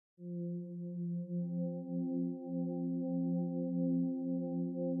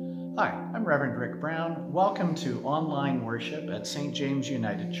Hi, I'm Reverend Ryk Brown. Welcome to online worship at St. James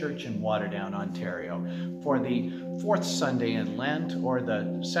United Church in Waterdown, Ontario for the fourth Sunday in Lent, or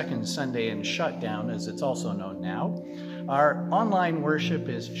the second Sunday in Shutdown as it's also known now. Our online worship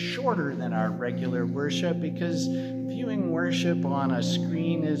is shorter than our regular worship because viewing worship on a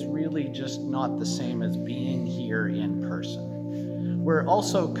screen is really just not the same as being here in person. We're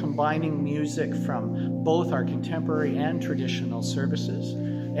also combining music from both our contemporary and traditional services.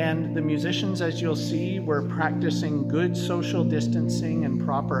 And the musicians, as you'll see, were practicing good social distancing and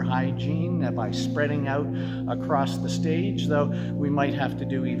proper hygiene by spreading out across the stage, though we might have to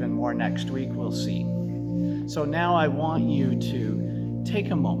do even more next week, we'll see. So now I want you to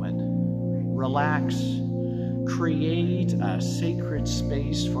take a moment, relax, create a sacred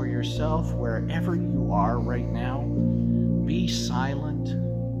space for yourself wherever you are right now. Be silent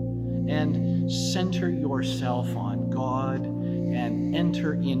and center yourself on God and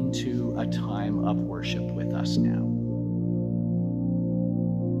enter into a time of worship with us now.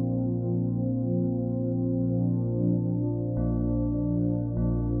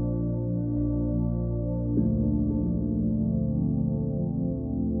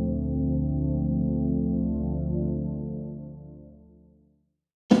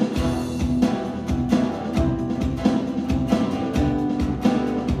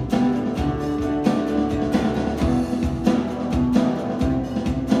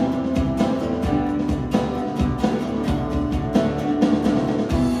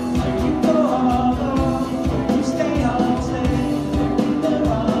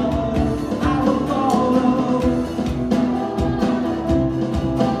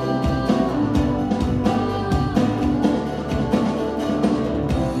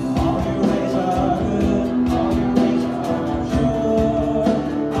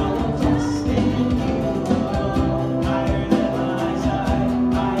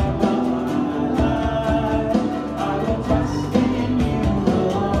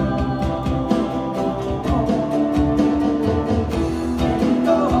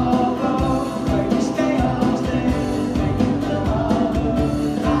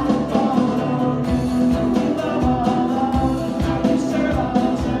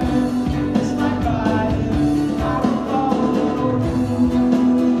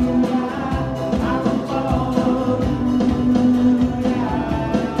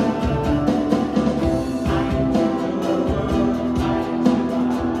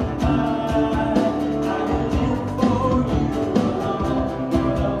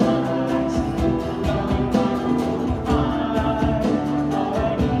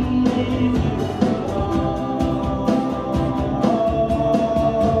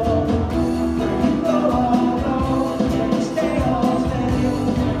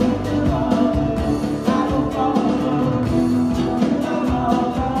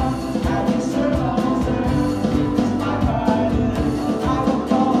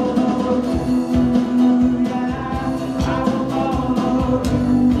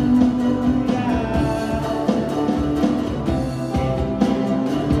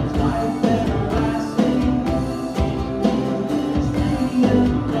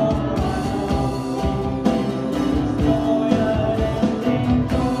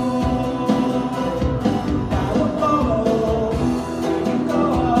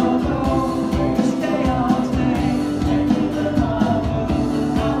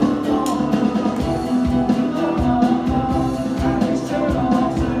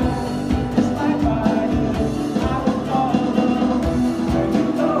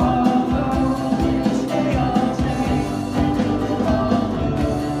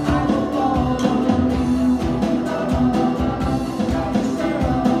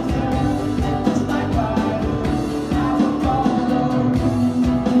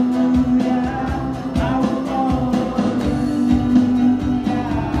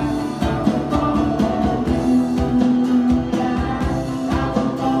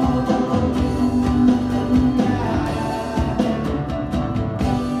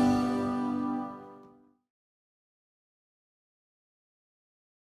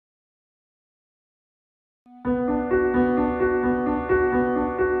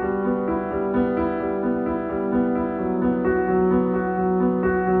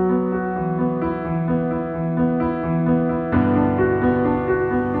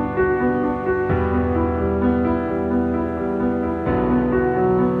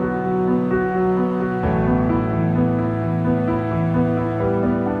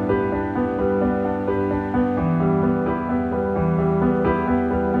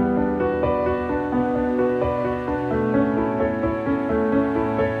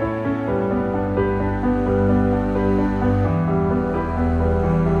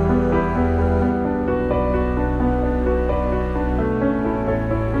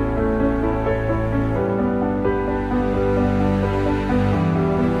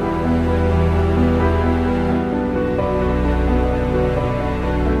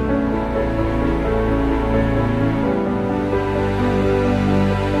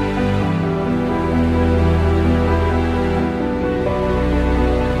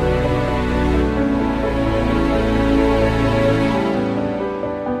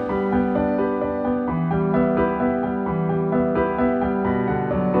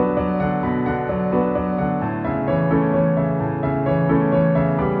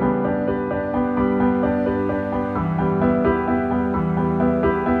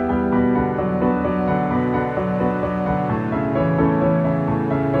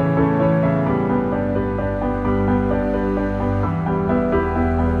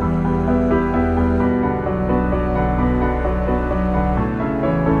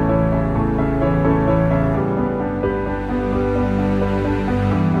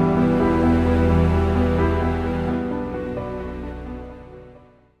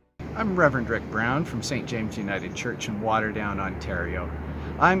 I'm Reverend Ryk Brown from St. James United Church in Waterdown, Ontario.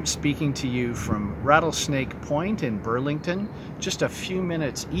 I'm speaking to you from Rattlesnake Point in Burlington, just a few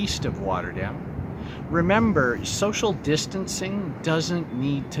minutes east of Waterdown. Remember, social distancing doesn't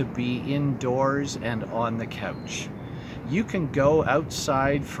need to be indoors and on the couch. You can go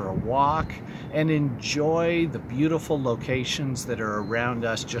outside for a walk and enjoy the beautiful locations that are around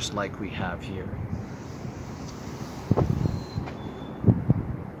us, just like we have here.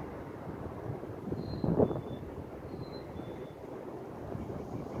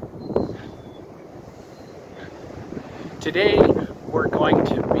 Today, we're going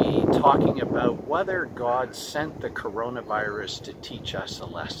to be talking about whether God sent the coronavirus to teach us a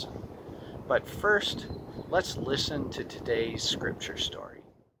lesson. But first, let's listen to today's scripture story.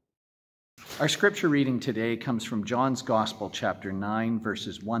 Our scripture reading today comes from John's Gospel, chapter 9,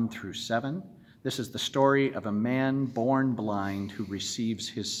 verses 1 through 7. This is the story of a man born blind who receives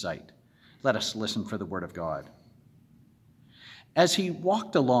his sight. Let us listen for the word of God. As he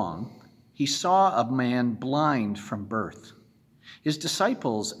walked along, he saw a man blind from birth. His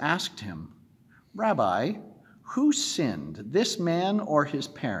disciples asked him, "Rabbi, who sinned, this man or his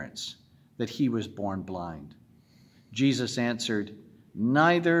parents, that he was born blind?" Jesus answered,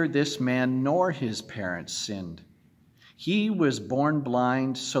 "Neither this man nor his parents sinned. He was born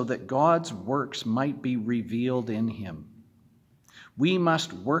blind so that God's works might be revealed in him. We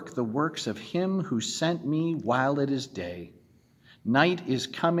must work the works of him who sent me while it is day. Night is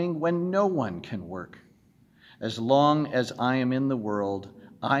coming when no one can work. As long as I am in the world,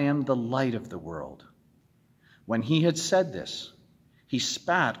 I am the light of the world." When he had said this, he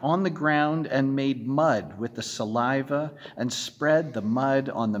spat on the ground and made mud with the saliva and spread the mud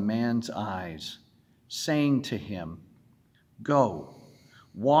on the man's eyes, saying to him, "Go,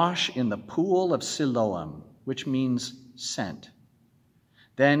 wash in the pool of Siloam," which means sent.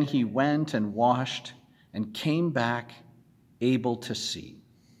 Then he went and washed and came back able to see.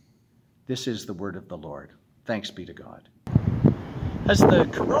 This is the word of the Lord. Thanks be to God. Has the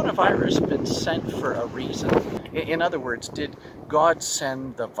coronavirus been sent for a reason? In other words, did God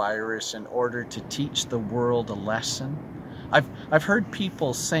send the virus in order to teach the world a lesson? I've heard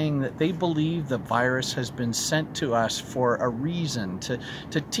people saying that they believe the virus has been sent to us for a reason, to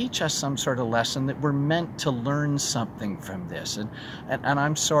teach us some sort of lesson, that we're meant to learn something from this. And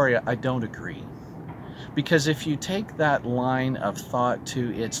I'm sorry, I don't agree. Because if you take that line of thought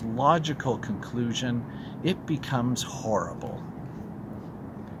to its logical conclusion, it becomes horrible.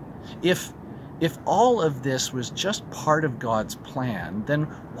 If all of this was just part of God's plan, then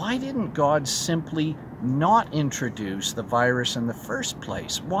why didn't God simply not introduce the virus in the first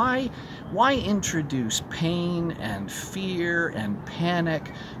place? Why introduce pain and fear and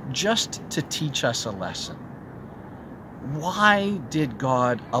panic just to teach us a lesson? Why did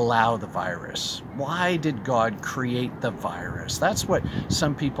God allow the virus? Why did God create the virus? That's what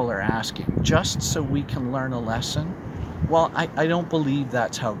some people are asking. Just so we can learn a lesson? Well, I don't believe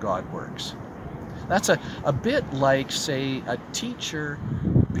that's how God works. That's a bit like, say, a teacher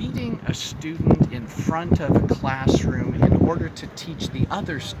beating a student in front of a classroom in order to teach the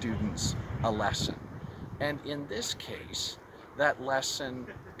other students a lesson. And in this case, that lesson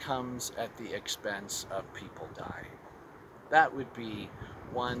comes at the expense of people dying. That would be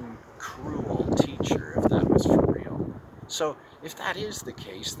one cruel teacher if that was for real. So if that is the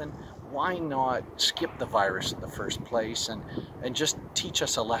case, then why not skip the virus in the first place and just teach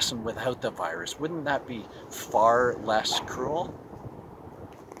us a lesson without the virus? Wouldn't that be far less cruel?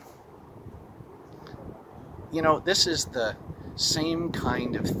 You know, this is the same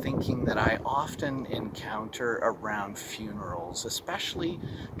kind of thinking that I often encounter around funerals, especially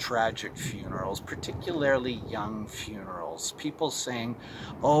tragic funerals, particularly young funerals. People saying,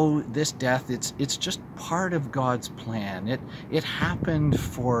 "Oh, this death, it's just part of God's plan. It happened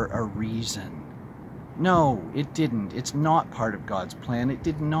for a reason." No, it didn't. It's not part of God's plan. It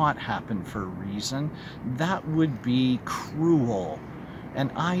did not happen for a reason. That would be cruel.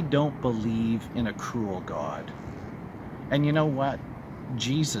 And I don't believe in a cruel God. And you know what?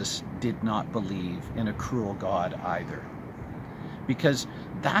 Jesus did not believe in a cruel God either. Because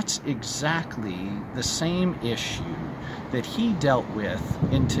that's exactly the same issue that he dealt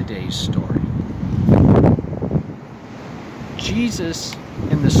with in today's story. Jesus,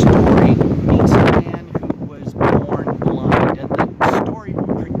 in the story, meets a man who was born blind. And the story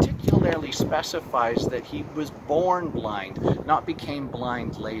particularly specifies that he was born blind, not became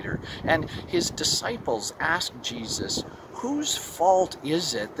blind later. And his disciples asked Jesus, whose fault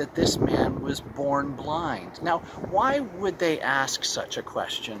is it that this man was born blind? Now, why would they ask such a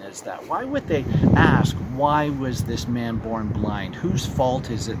question as that? Why would they ask, why was this man born blind? Whose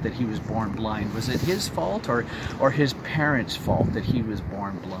fault is it that he was born blind? Was it his fault or his parents' fault that he was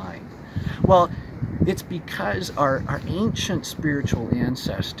born blind? Well, it's because our ancient spiritual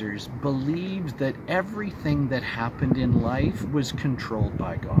ancestors believed that everything that happened in life was controlled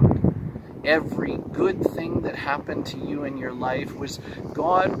by God. Every good thing that happened to you in your life was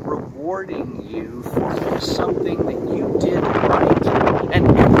God rewarding you for something that you did right. And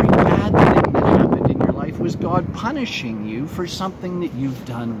every bad thing that happened in your life was God punishing you for something that you've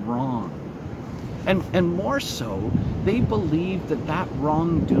done wrong. And more so, they believed that that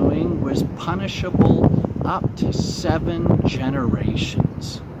wrongdoing was punishable up to 7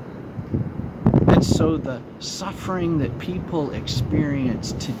 generations. And so the suffering that people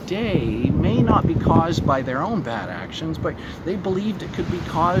experience today may not be caused by their own bad actions, but they believed it could be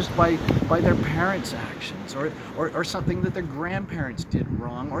caused by their parents' actions or something that their grandparents did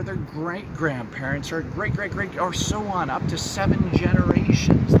wrong, or their great-grandparents, or great-great-great, or so on, up to 7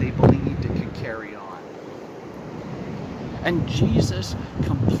 generations they believed it could carry on. And Jesus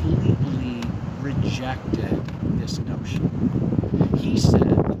completely rejected this notion. He said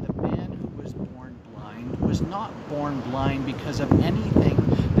that the man who was born blind was not born blind because of anything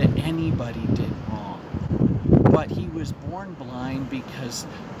that anybody did wrong, but he was born blind because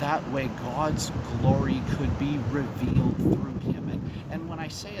that way God's glory could be revealed through him. And when I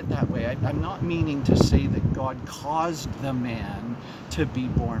say it that way, I'm not meaning to say that God caused the man to be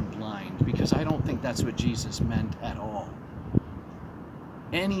born blind, because I don't think that's what Jesus meant at all.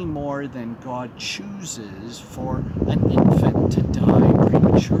 Any more than God chooses for an infant to die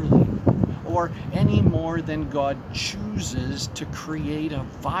prematurely, or any more than God chooses to create a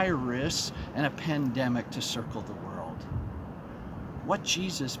virus and a pandemic to circle the world. What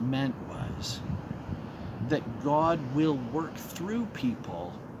Jesus meant was that God will work through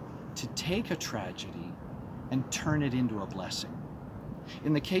people to take a tragedy and turn it into a blessing.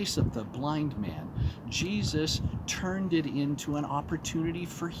 In the case of the blind man, Jesus turned it into an opportunity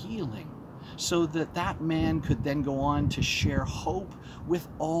for healing, so that that man could then go on to share hope with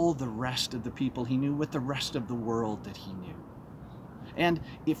all the rest of the people he knew, with the rest of the world that he knew. And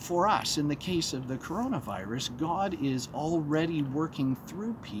for us, in the case of the coronavirus, God is already working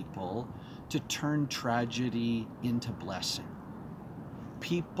through people to turn tragedy into blessing.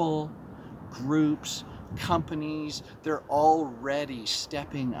 People, groups, companies, they're already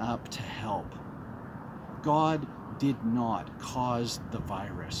stepping up to help. God did not cause the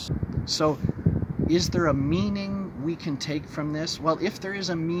virus. So, is there a meaning we can take from this? Well, if there is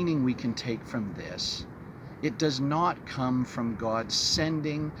a meaning we can take from this, it does not come from God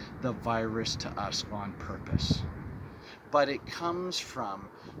sending the virus to us on purpose, but it comes from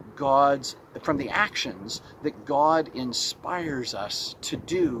the actions that God inspires us to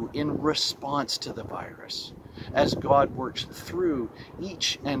do in response to the virus, as God works through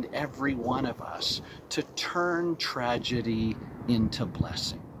each and every one of us to turn tragedy into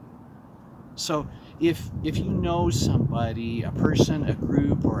blessing. So if you know somebody, a person, a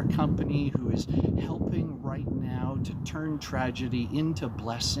group, or a company who is helping right now to turn tragedy into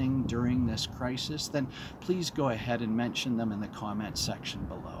blessing during this crisis, then please go ahead and mention them in the comment section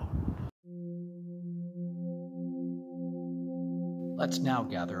below. Let's now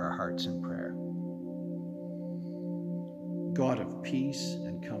gather our hearts in prayer. God of peace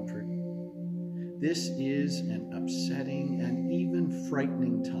and comfort, this is an upsetting and even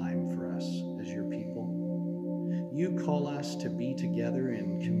frightening time for us as your people. You call us to be together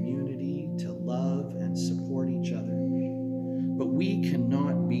in community, to love and support each other, but we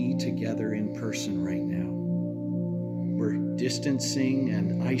cannot be together in person right now. We're distancing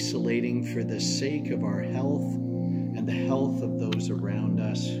and isolating for the sake of our health and the health of those around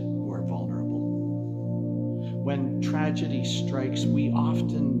us who are vulnerable. When tragedy strikes, we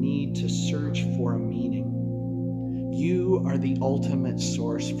often need to search for a meaning. You are the ultimate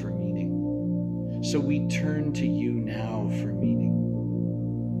source for meaning, so we turn to you now for meaning.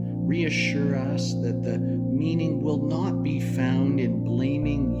 Reassure us that the meaning will not be found in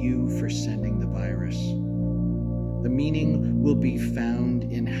blaming you for sending the virus. The meaning will be found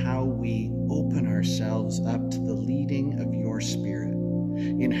in how we open ourselves up to the leading of your Spirit,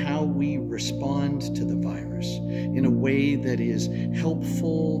 in how we respond to the virus in a way that is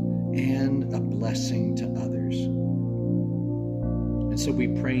helpful and a blessing to others. And so we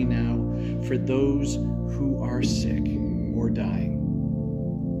pray now for those who are sick or dying,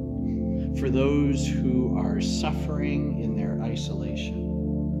 for those who are suffering in their isolation,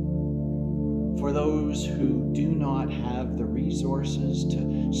 for those who do not have the resources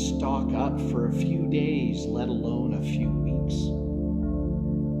to stock up for a few days, let alone a few weeks,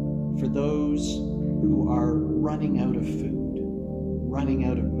 for those who are running out of food, running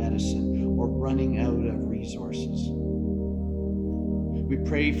out of medicine, or running out of resources. We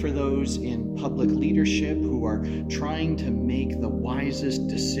pray for those in public leadership who are trying to make the wisest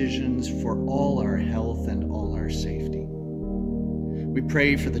decisions for all our health and all our safety. We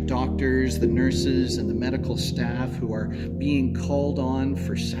pray for the doctors, the nurses, and the medical staff who are being called on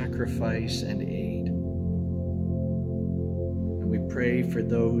for sacrifice and aid. And we pray for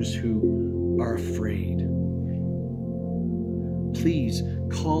those who are afraid. Please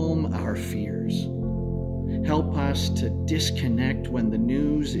calm our fears. Help us to disconnect when the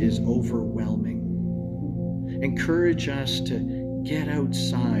news is overwhelming. Encourage us to get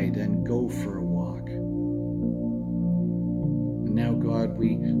outside and go for a walk. And now, God,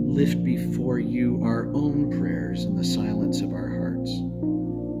 we lift before you our own prayers in the silence of our hearts.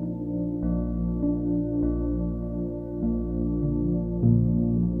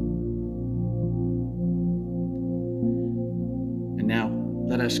 And now,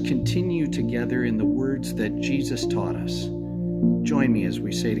 let us continue together in the words that Jesus taught us. Join me as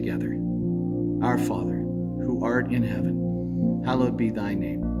we say together, Our Father, who art in heaven, hallowed be thy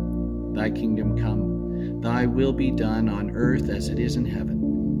name. Thy kingdom come, thy will be done on earth as it is in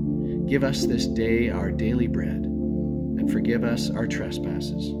heaven. Give us this day our daily bread, and forgive us our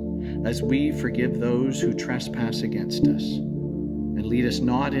trespasses, as we forgive those who trespass against us. And lead us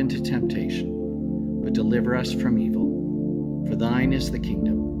not into temptation, but deliver us from evil. For thine is the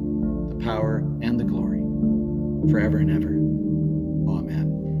kingdom, the power, and the glory, forever and ever. Amen.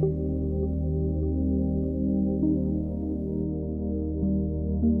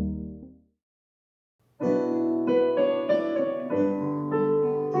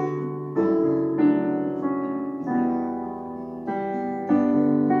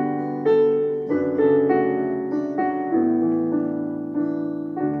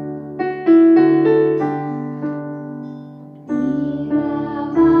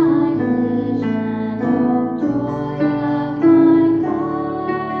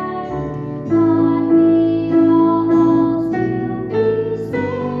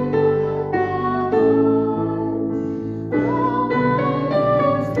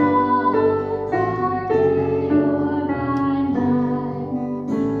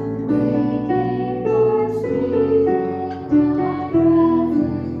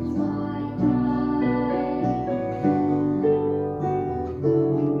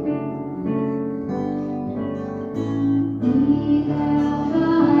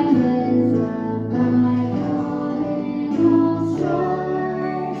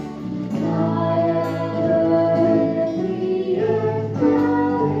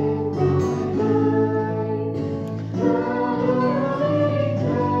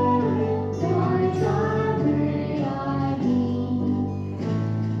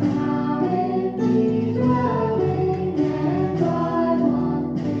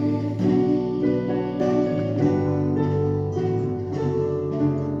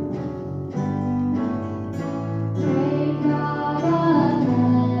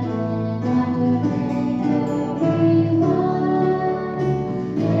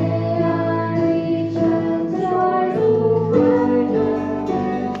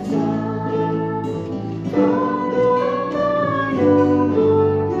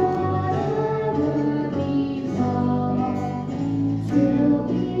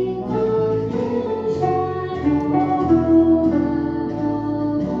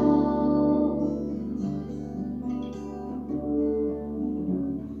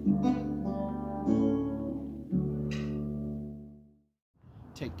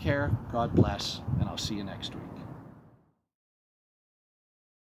 Take care, God bless, and I'll see you next week.